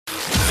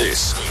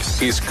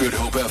This is Good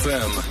Hope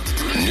FM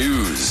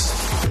News.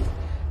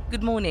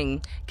 Good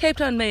morning. Cape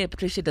Town Mayor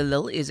Patricia de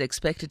Lille is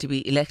expected to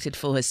be elected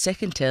for her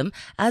second term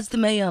as the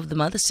mayor of the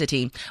mother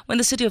city when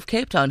the city of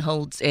Cape Town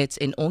holds its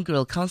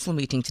inaugural council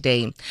meeting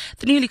today.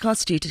 The newly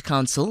constituted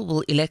council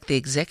will elect the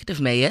executive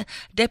mayor,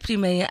 deputy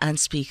mayor and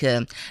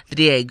speaker. The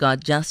DA got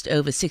just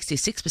over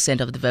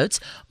 66% of the votes,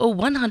 or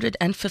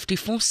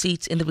 154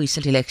 seats in the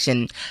recent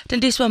election.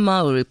 Tandiswa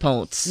Mao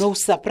reports. No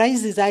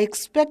surprises are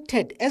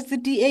expected as the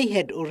DA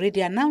had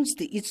already announced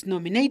its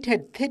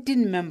nominated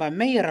 13-member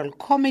mayoral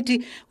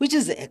committee, which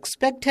is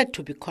expected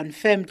to be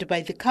confirmed by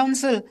the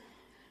council.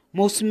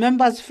 Most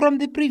members from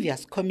the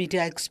previous committee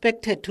are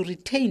expected to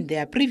retain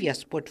their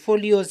previous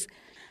portfolios.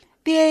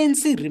 The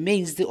ANC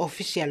remains the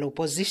official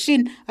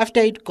opposition after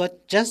it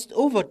got just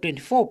over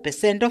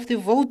 24% of the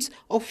votes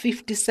of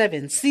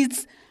 57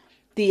 seats.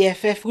 The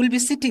EFF will be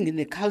sitting in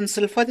the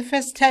council for the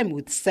first time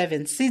with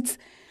 7 seats.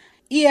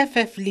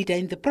 EFF leader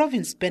in the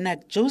province,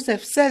 Bernard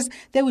Joseph, says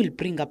they will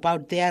bring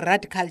about their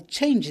radical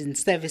change in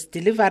service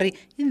delivery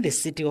in the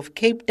city of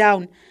Cape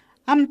Town.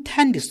 I'm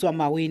Thandiswa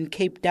Mawe in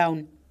Cape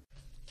Town.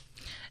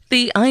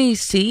 The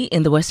IEC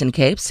in the Western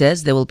Cape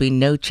says there will be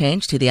no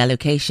change to the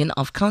allocation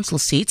of council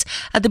seats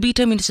at the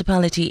Bito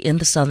municipality in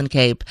the Southern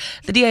Cape.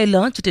 The DA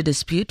lodged a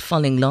dispute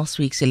following last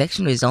week's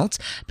election results,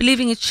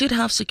 believing it should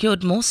have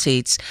secured more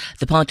seats.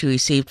 The party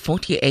received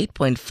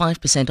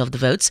 48.5% of the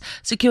votes,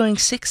 securing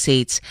 6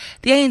 seats.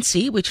 The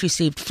ANC, which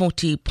received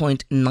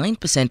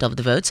 40.9% of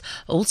the votes,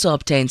 also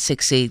obtained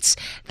 6 seats.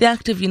 The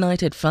Active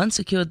United Front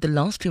secured the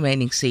last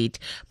remaining seat.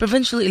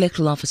 Provincial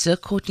Electoral Officer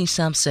Courtney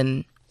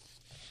Sampson.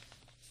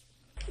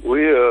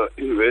 We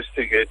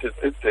investigated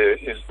it. There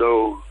is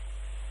no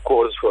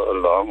cause for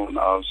alarm on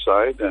our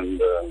side, and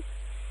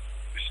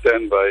we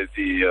stand by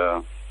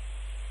the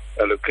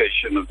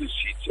allocation of the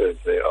seats as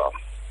they are.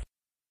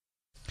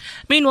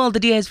 Meanwhile, the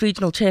DA's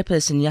regional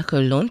chairperson,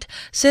 Jaco Lund,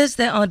 says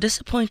they are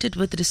disappointed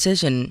with the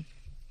decision.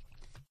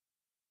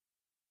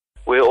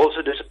 We're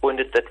also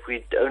disappointed that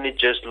we only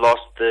just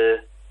lost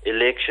the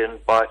election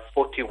by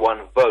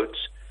 41 votes.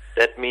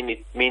 That means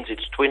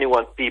it's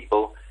 21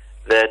 people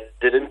that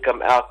didn't come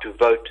out to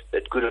vote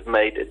that could have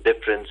made a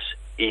difference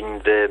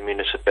in the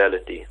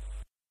municipality.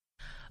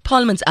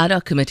 Parliament's ad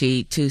hoc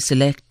committee to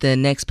select the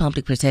next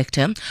public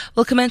protector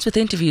will commence with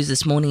interviews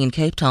this morning in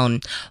Cape Town.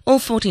 All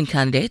 14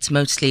 candidates,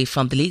 mostly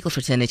from the legal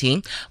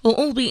fraternity, will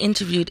all be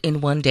interviewed in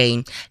one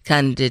day.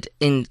 Candidates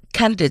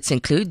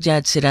include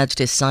Judge Siraj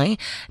Desai,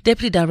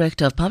 Deputy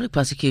Director of Public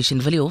Prosecution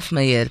Willie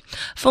Hofmeyer,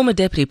 former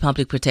Deputy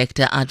Public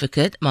Protector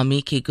Advocate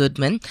Mamiki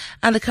Goodman,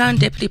 and the current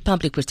Deputy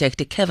Public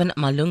Protector Kevin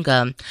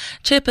Malunga.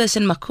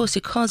 Chairperson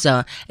Makosi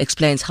Khoza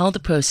explains how the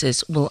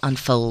process will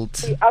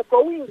unfold. We are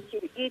going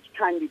to each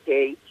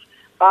candidate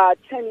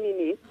 10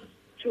 minutes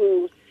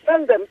to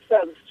sell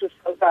themselves to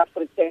South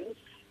Africans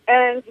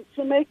and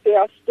to make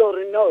their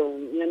story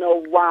known,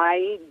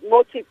 why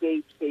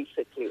motivate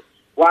basically,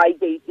 why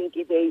they think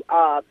they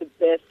are the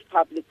best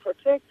public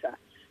protector.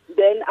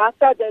 Then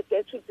after that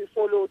will be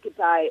followed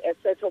by a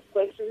set of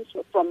questions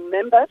from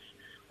members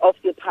of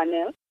the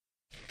panel.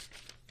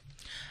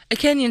 A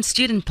Kenyan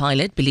student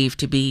pilot, believed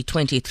to be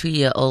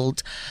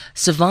 23-year-old,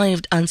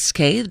 survived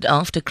unscathed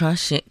after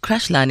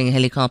crash landing a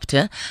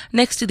helicopter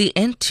next to the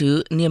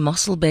N2 near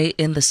Mossel Bay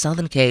in the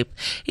Southern Cape.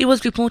 He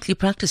was reportedly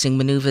practicing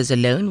maneuvers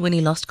alone when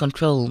he lost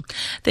control.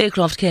 The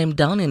aircraft came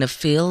down in a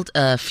field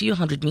a few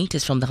hundred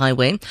meters from the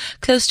highway,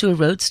 close to a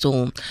road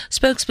stall.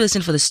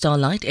 Spokesperson for the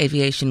Starlight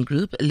Aviation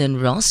Group, Lynn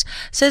Ross,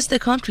 says they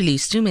can't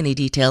release too many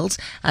details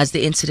as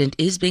the incident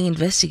is being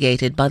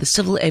investigated by the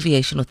Civil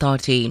Aviation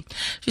Authority.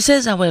 She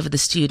says, however, the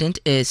student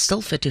is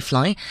still fit to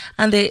fly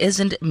and there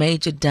isn't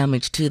major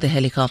damage to the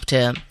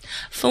helicopter.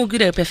 For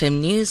Good Hope FM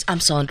News, I'm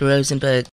Sandra Rosenberg.